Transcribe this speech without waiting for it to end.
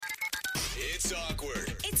It's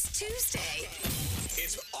awkward. It's Tuesday.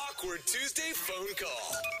 It's Awkward Tuesday phone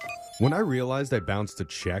call. When I realized I bounced a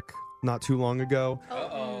check not too long ago,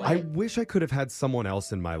 I wish I could have had someone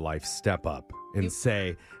else in my life step up and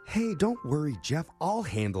say, hey, don't worry, Jeff, I'll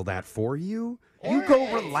handle that for you. You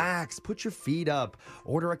go relax, put your feet up,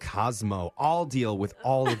 order a Cosmo. I'll deal with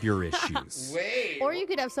all of your issues. Wait. Or you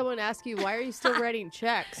could have someone ask you, why are you still writing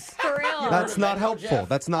checks? For real. That's not helpful.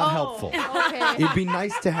 That's not helpful. Okay. It'd be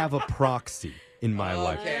nice to have a proxy in my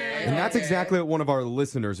life. And that's exactly what one of our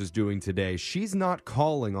listeners is doing today. She's not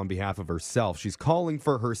calling on behalf of herself. She's calling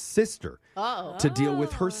for her sister to deal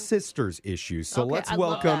with her sister's issues. So Okay, let's I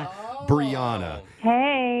love welcome Brianna.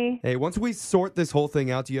 Hey. Hey, once we sort this whole thing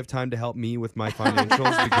out, do you have time to help me with my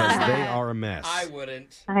financials? Because they are a mess. I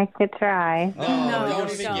wouldn't. I could try. No,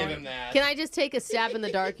 don't even give him that. Can I just take a stab in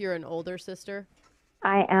the dark? You're an older sister?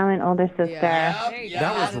 I am an older sister. Yep.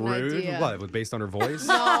 That was Had an rude. idea. What, was based on her voice?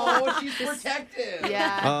 No, she's protective.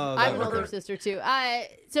 Yeah. Oh, I'm an that older hurt. sister, too.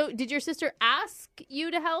 So did your sister ask you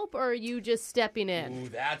to help, or are you just stepping in? Ooh,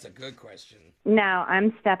 that's a good question. No,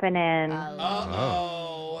 I'm stepping in.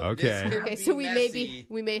 Uh-oh. Okay. This could Okay, be so messy.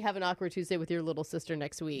 we may have an awkward Tuesday with your little sister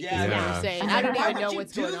next week. Yeah. Is what Yeah. you're saying. I don't Why even know would you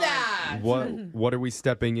what's do going on. that? What are we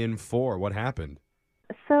stepping in for? What happened?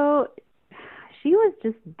 So she was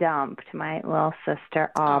just dumped, my little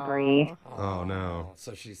sister Aubrey. Oh, no.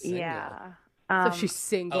 So she's single. Yeah. So she's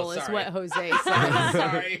single, Oh, is sorry. what Jose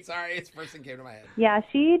said. sorry. It's the first thing came to my head. Yeah,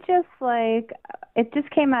 she just it just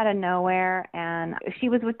came out of nowhere, and she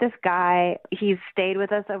was with this guy. He stayed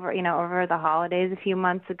with us over the holidays a few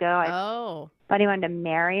months ago. Oh, But he wanted to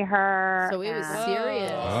marry her. so it was and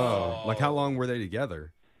serious. Oh. Like, how long were they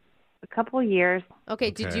together? a couple years. Okay,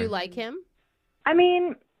 did Okay. you like him? I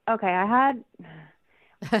mean, okay,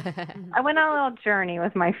 I went on a little journey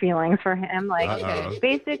with my feelings for him. Uh-oh.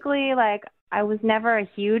 Basically, I was never a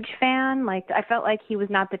huge fan. I felt like he was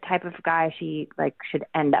not the type of guy she should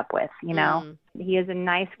end up with, you know? He is a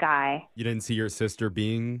nice guy. You didn't see your sister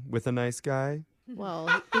being with a nice guy? Well,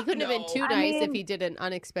 he couldn't have been too I nice if mean- he did an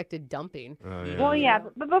unexpected dumping. Oh, yeah. Well, yeah,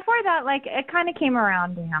 but before that, it kind of came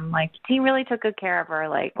around to him. He really took good care of her.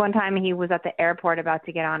 One time he was at the airport about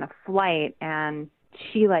to get on a flight, and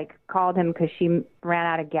she, called him because she ran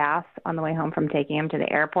out of gas on the way home from taking him to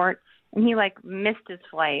the airport. And he, missed his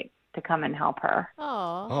flight to come and help her.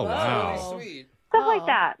 Oh, Oh, wow. That's really sweet. Stuff Oh. like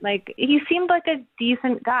that. He seemed like a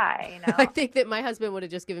decent guy, you know? I think that my husband would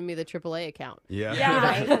have just given me the AAA account. Yeah.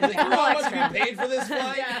 Yeah. Like, you know how much we paid for this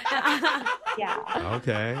flight? Yeah.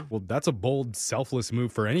 Okay. Well, that's a bold, selfless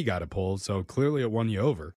move for any guy to pull, so clearly it won you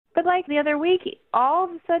over. But, the other week, all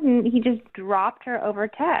of a sudden, he just dropped her over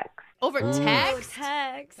text. Over text?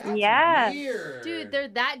 Text. That's Yes. weird. Dude, they're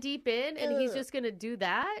that deep in, and he's just going to do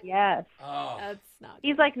that? Yes. Oh. That's not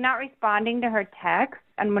He's not responding to her text,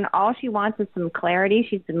 and when all she wants is some clarity,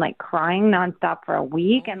 she's been crying nonstop for a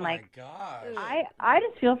week, Oh and my gosh. I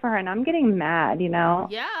just feel for her, and I'm getting mad, you know.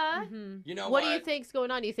 Yeah. You know What do you think's going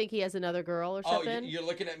on? Do you think he has another girl or Oh, something? you're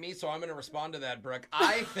looking at me, so I'm going to respond to that, Brooke.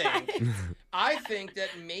 I think that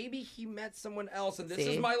maybe he met someone else, and this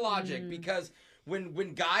See? is my logic, because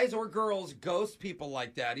when guys or girls ghost people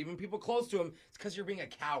like that, even people close to them, it's because you're being a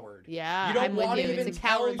coward. Yeah, you don't I'm with want you. to even It's a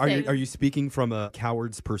coward tell thing. Are you speaking from a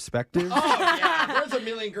coward's perspective? Oh yeah, there's a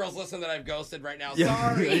million girls listening that I've ghosted right now. Yeah.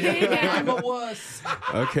 Sorry, I'm a wuss.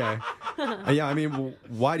 Okay. Yeah, I mean,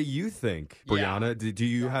 why do you think, Yeah. Brianna? Do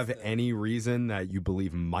you That's have the- any reason that you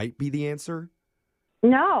believe might be the answer?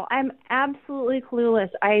 No, I'm absolutely clueless.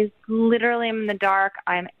 I literally am in the dark.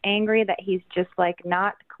 I'm angry that he's just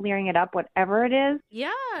not clearing it up, whatever it is. Yeah.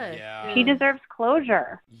 Yeah. He deserves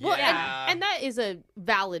closure. Well, yeah. and that is a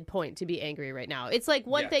valid point to be angry right now. It's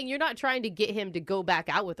one Yeah. thing, you're not trying to get him to go back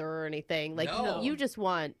out with her or anything. No. You just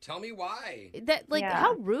want Tell me why. that, Yeah.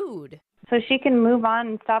 how rude. So she can move on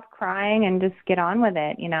and stop crying and just get on with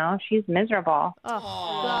it, you know? She's miserable. Oh,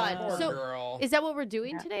 Aw, God. poor So girl. is that what we're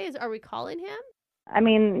doing today? Are we calling him? I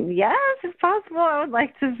mean, yes, if possible, I would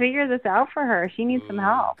like to figure this out for her. She needs some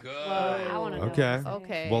help. Good. I want to know. Okay.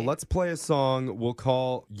 Okay. Well, let's play a song. We'll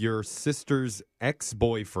call your sister's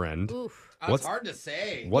ex-boyfriend. Oof. That's What's- hard to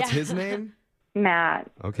say. What's his name? Matt.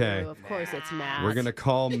 Okay. Ooh, of course it's Matt. We're going to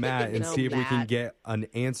call Matt and No, see if we can Matt. get an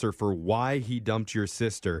answer for why he dumped your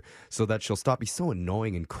sister so that she'll stop being so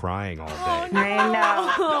annoying and crying all day. I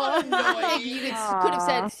know. You could have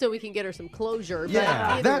said so we can get her some closure. But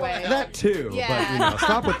Yeah, either that, way. that too. Yeah. But,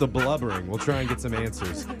 stop with the blubbering. We'll try and get some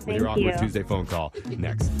answers with your Thank Awkward you. Tuesday phone call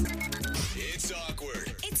next. It's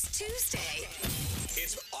awkward. It's Tuesday.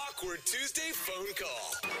 It's Awkward Tuesday phone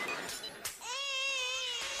call.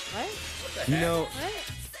 What? You know,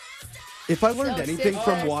 If I learned So, anything sister,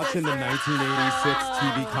 from watching the 1986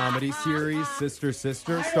 TV comedy series Sister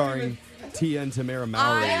Sister, starring Tia and Tamara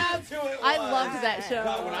Mowry, That's who it I was. loved that show.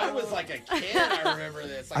 God, when I was like a kid, I remember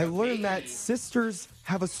this. Like I a learned that baby. sisters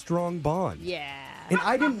have a strong bond. Yeah. And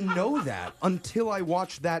I didn't know that until I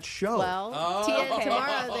watched that show. Well,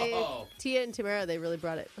 Oh. Tia and Tamara, they really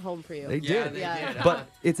brought it home for you. They Yeah, did. they Yeah. did. But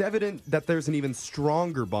it's evident that there's an even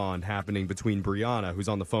stronger bond happening between Brianna, who's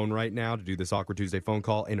on the phone right now to do this Awkward Tuesday phone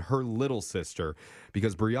call, and her little sister,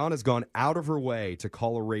 because Brianna's gone out of her way to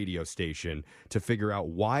call a radio station to figure out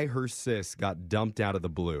why her sis got dumped out of the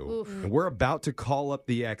blue. And we're about to call up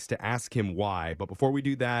the ex to ask him why. But before we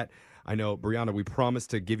do that, I know, Brianna, we promised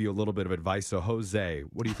to give you a little bit of advice. So, Jose,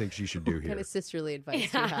 what do you think she should do What here? kind of sisterly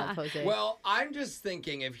advice do you have, Jose? Well, I'm just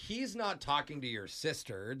thinking if he's not talking to your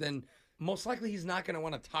sister, then most likely he's not going to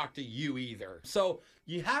want to talk to you either. So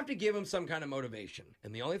you have to give him some kind of motivation.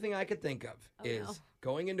 And the only thing I could think of is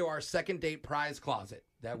going into our second date prize closet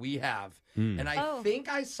that we have. And I think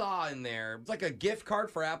I saw in there, it's like a gift card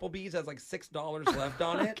for Applebee's has like $6 left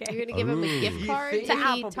on it. You're going to give him a Ooh. gift You card? think- To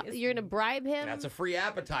Applebee's. you're going to bribe him? That's a free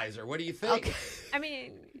appetizer. What do you think? I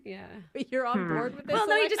mean, yeah. You're on board with this? Well,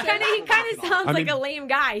 no, he Alexa? kind of sounds I like mean- a lame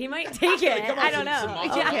guy. He might take it. Come on, I don't some know.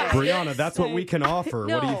 muscle. Yeah. Brianna, that's what we can offer.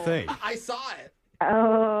 What do you No. think? I saw it.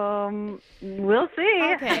 We'll see.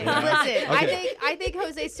 Okay, Yeah. listen. Okay. I think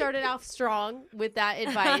Jose started off strong with that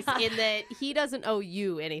advice in that he doesn't owe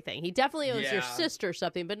you anything. He definitely owes your Yeah. sister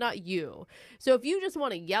something, but not you. So if you just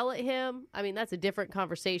want to yell at him, I mean that's a different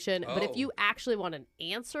conversation. But if Oh. you actually want an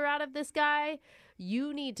answer out of this guy,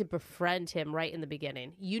 you need to befriend him right in the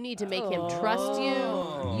beginning. You need to make him trust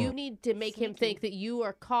Oh. you. You need to make him think that you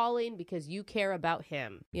are calling because you care about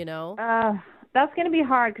him, you know? That's going to be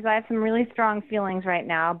hard because I have some really strong feelings right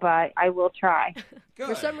now, but I will try. Good.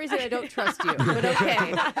 For some reason I don't trust you. But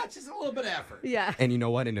okay. Just a little bit of effort. Yeah. And you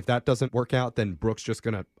know what? And if that doesn't work out, then Brooke's just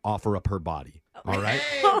going to offer up her body. All right?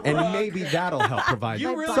 Hey, And Brooke. maybe that'll help provide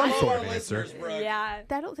You really some love sort our of answer. listeners, Brooke. Yeah.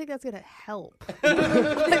 I don't think that's going to help.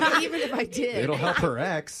 Even if I did. It'll help her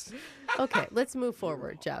ex. Okay, let's move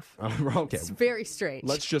forward, Jeff. Okay. It's very strange.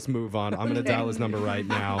 Let's just move on. I'm going to dial his number right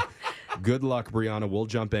now. Good luck, Brianna. We'll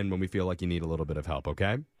jump in when we feel like you need a little bit of help,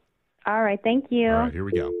 okay? All right. Thank you. All right, here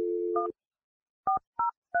we go.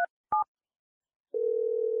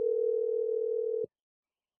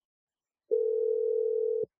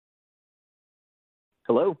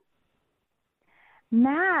 Hello.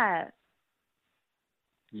 Matt.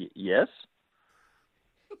 Yes.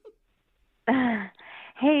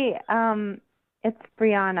 Hey, it's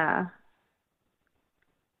Brianna.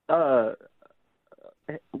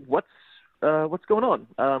 What's going on?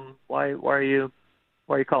 Why are you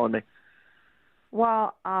calling me?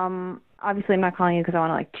 Well, obviously I'm not calling you because I want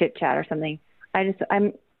to like chit chat or something.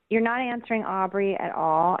 You're not answering Aubrey at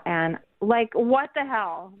all, and like, what the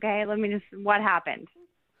hell? Okay, what happened?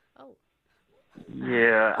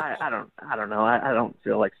 Yeah, I don't know. I don't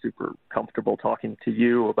feel like super comfortable talking to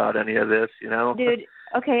you about any of this, you know? Dude,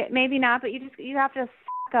 okay, maybe not, but you have to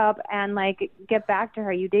up and like get back to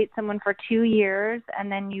her. You date someone for 2 years and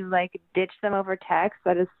then you like ditch them over text.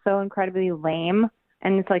 That is so incredibly lame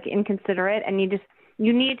and it's like inconsiderate, and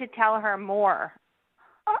you need to tell her more.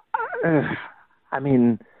 I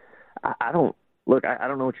mean, I don't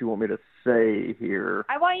know what you want me to say here.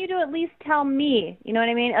 I want you to at least tell me. You know what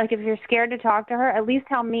I mean? Like, if you're scared to talk to her, at least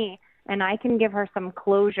tell me, and I can give her some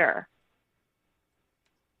closure.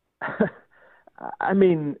 I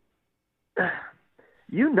mean,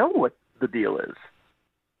 you know what the deal is.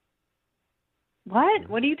 What?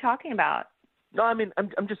 What are you talking about? No, I mean,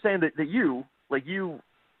 I'm just saying that you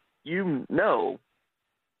know.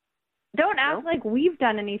 Don't act like we've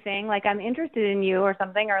done anything, like I'm interested in you or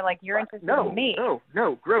something, or like you're interested in me.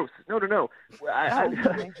 No, gross. No.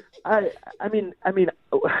 I mean,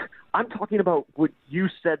 I'm talking about what you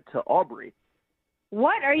said to Aubrey.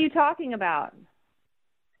 What are you talking about?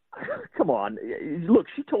 Come on. Look,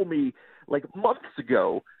 she told me like months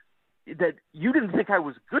ago that you didn't think I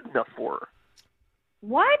was good enough for her.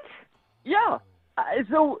 What? Yeah.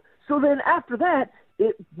 So then after that,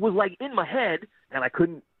 it was like in my head, and I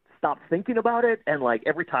couldn't stop thinking about it. And like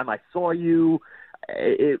every time I saw you,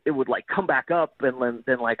 it would like come back up, and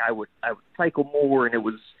then like I would cycle more, and it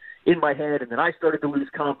was in my head, and then I started to lose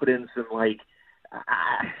confidence, and like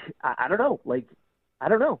I don't know, like I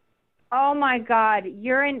don't know. Oh my God,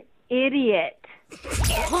 you're an idiot.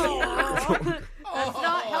 That's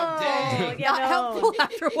not helpful. dang. Yeah, Not no. helpful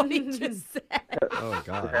after what he just said. Oh,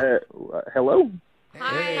 God. Hello.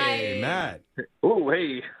 Hey, Matt. Oh,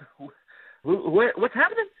 hey. What's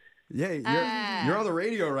happening? Yeah, you're on the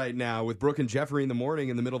radio right now with Brooke and Jeffrey in the morning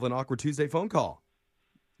in the middle of an Awkward Tuesday phone call.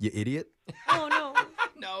 You idiot. Oh no.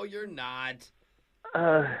 No, you're not.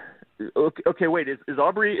 Okay, wait. Is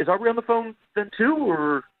Aubrey on the phone then too,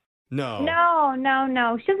 or? No.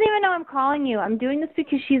 No. She doesn't even know I'm calling you. I'm doing this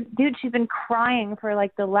because she's been crying for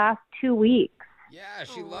like the last 2 weeks. Yeah,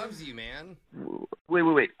 she loves you, man.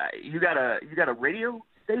 Wait. You got a radio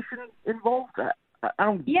station involved? I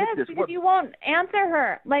don't Yes, get this. because you won't answer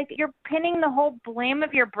her. Like, you're pinning the whole blame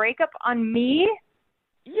of your breakup on me?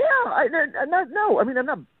 Yeah, no. I mean, I'm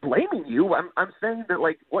not blaming you. I'm saying that,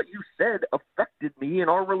 like, what you said affected me in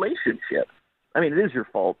our relationship. I mean, it is your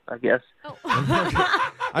fault, I guess. Oh.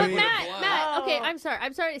 I mean, Matt, okay, I'm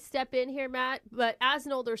sorry to step in here, Matt, but as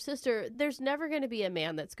an older sister, there's never going to be a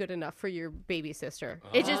man that's good enough for your baby sister.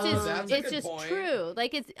 It just is. That's a It's good just point. true.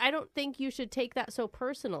 Like, I don't think you should take that so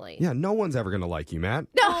personally. yeah, no one's ever going to like you, Matt.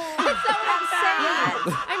 No, that's not what I'm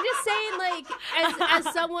saying. I'm just saying, like,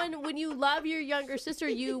 as someone, when you love your younger sister,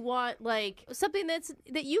 you want like something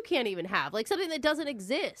that you can't even have, like something that doesn't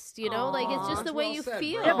exist. You know, like it's just that's the way well you said,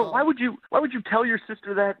 feel. bro. Yeah, but why would you tell your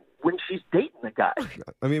sister that when she's dating a guy?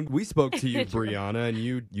 I mean, we spoke to you, Brianna, and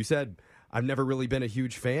you said, I've never really been a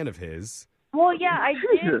huge fan of his. Well, yeah, I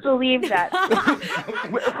did Jesus. believe that.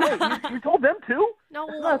 Wait, you told them too? No,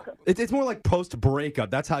 Look, It's more like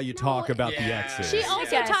post-breakup. That's how you talk about the Yeah. exes. She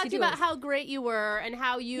also Yes, talked you do. about how great you were and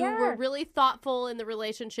how you were Yes. really thoughtful in the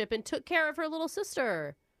relationship and took care of her little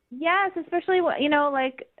sister. yes, especially,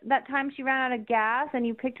 like that time she ran out of gas and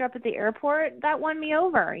you picked her up at the airport. That won me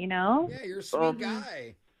over, you know? Yeah, you're a sweet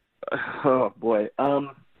guy. Oh boy.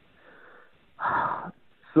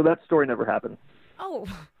 So that story never happened. Oh.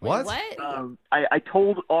 What? What? I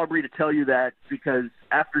told Aubrey to tell you that because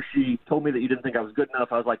after she told me that you didn't think I was good enough,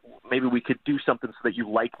 I was like, maybe we could do something so that you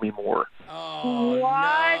like me more. Oh,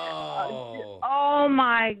 What? no. Oh,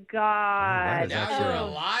 my that God. is Now actually- you're a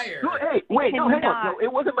liar. No, hey, wait, no, hang on. cannot. No,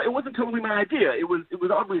 it wasn't totally my idea. It was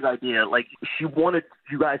Aubrey's idea. Like, she wanted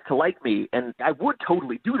you guys to like me, and I would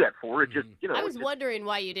totally do that for her. It just, I it was just- wondering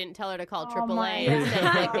why you didn't tell her to call Oh, AAA my instead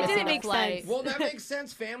of like God. It missing didn't a make flight. sense. Well, that makes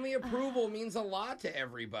sense. Family approval means a lot to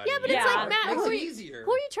everybody. Yeah, but Yeah. it's like, Matt, Makes who it are, you, easier.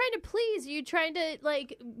 who are you trying to please? Are you trying to,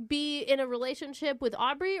 like, be in a relationship with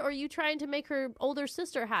Aubrey, or are you trying to make her older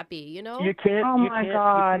sister happy, you know? You can't. Oh, you my can't,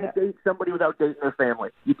 God. You can't date somebody without dating their family.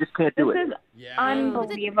 You just can't do This it. is Yeah.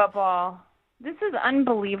 unbelievable. This is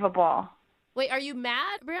unbelievable. Wait, are you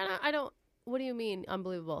mad, Brianna? What do you mean,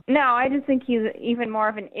 unbelievable? No, I just think he's even more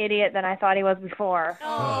of an idiot than I thought he was before.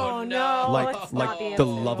 Oh, no. Like, let's like not be the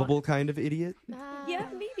able- lovable kind of idiot? Yeah,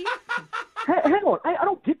 maybe. Hang on. I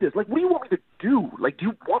don't get this. Like, what do you want me to do? Like, do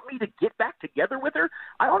you want me to get back together with her?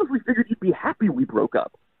 I honestly figured you'd be happy we broke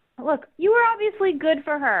up. Look, you were obviously good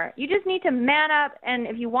for her. You just need to man up, and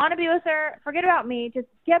if you want to be with her, forget about me. Just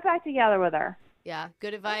get back together with her. Yeah,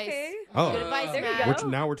 good advice. Okay. Oh. Good advice, There you Matt. go.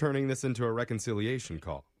 Which now we're turning this into a reconciliation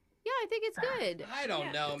call. Yeah, I think it's good. I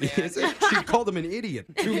don't know, man. She called him an idiot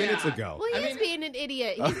 2 Yeah. minutes ago. Well, he I is mean- being an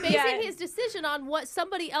idiot. He's basing Yeah. his decision on what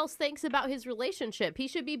somebody else thinks about his relationship. He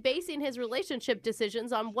should be basing his relationship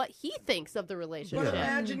decisions on what he thinks of the But relationship.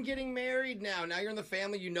 imagine getting married now. Now you're in the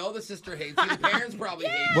family. You know the sister hates you. The parents probably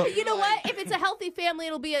hate Yeah, you. you know Like, what? If it's a healthy family,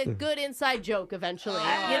 it'll be a good inside joke eventually.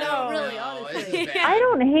 I You know, don't really, know. This honestly. is bad. I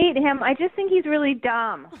don't hate him. I just think he's really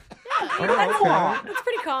dumb. Oh, okay. That's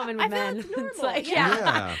pretty common with I feel men. it's normal. It's like,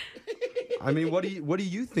 Yeah. I mean, what do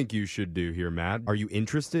you think you should do here, Matt? Are you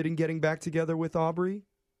interested in getting back together with Aubrey?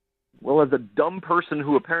 Well, as a dumb person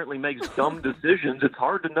who apparently makes dumb decisions, it's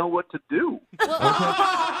hard to know what to do. Well,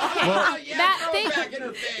 okay, Yeah, Matt, throw it think back in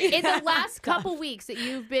her face. in the last couple weeks that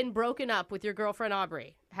you've been broken up with your girlfriend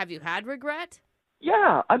Aubrey, have you had regret?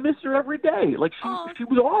 Yeah, I miss her every day. Like, she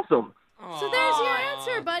was awesome. So there's your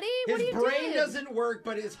answer, buddy. What do His you brain do? doesn't work,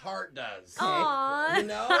 but his heart does. Aw. You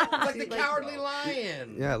know? Like the cowardly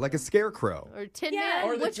lion. Yeah, like a scarecrow. Or Tin Yeah, Man?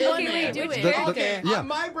 Or the Which Tin one Man. are we doing? The- Okay, yeah.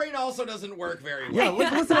 my brain also doesn't work very Yeah,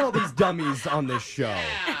 well. listen to all these dummies on this show.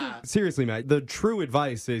 Yeah. Seriously, Matt, the true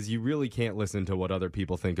advice is you really can't listen to what other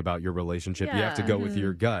people think about your relationship. You have to Yeah. go with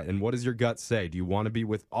your gut. And what does your gut say? Do you want to be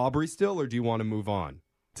with Aubrey still, or do you want to move on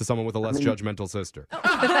to someone with a less judgmental sister?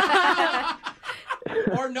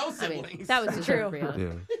 Or no I mean, siblings. that was true. Brianna.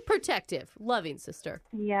 Yeah. Protective, loving sister.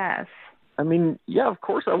 Yes. I mean, yeah, of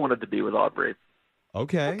course I wanted to be with Aubrey.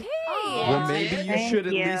 Okay. Oh, Well, maybe you Thank should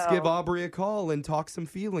at you. least give Aubrey a call and talk some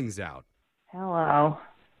feelings out. Hello.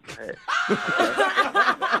 I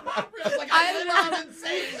was like, I love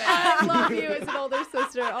saying that. I love you as an older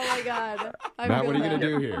sister. Oh my God. Matt, what are you going to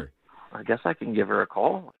do here? I guess I can give her a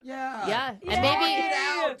call. Yeah. Yeah, and Talk maybe it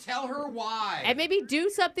out. Tell her why. and maybe do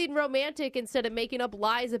something romantic instead of making up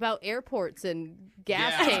lies about airports and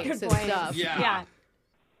gas Yeah. tanks Good and point. stuff. Yeah.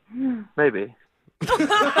 Maybe.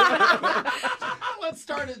 let's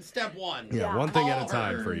start at step one. Yeah, one thing at a Call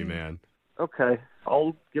time her. for you, man. Okay,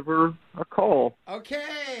 I'll give her a call.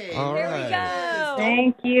 Okay. All There right. we go.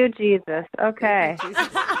 Thank you, Jesus. Okay.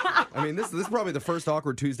 I mean, this is probably the first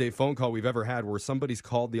Awkward Tuesday phone call we've ever had where somebody's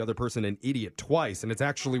called the other person an idiot twice, and it's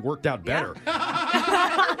actually worked out better.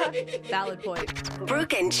 Valid point.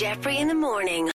 Brooke and Jeffrey in the morning.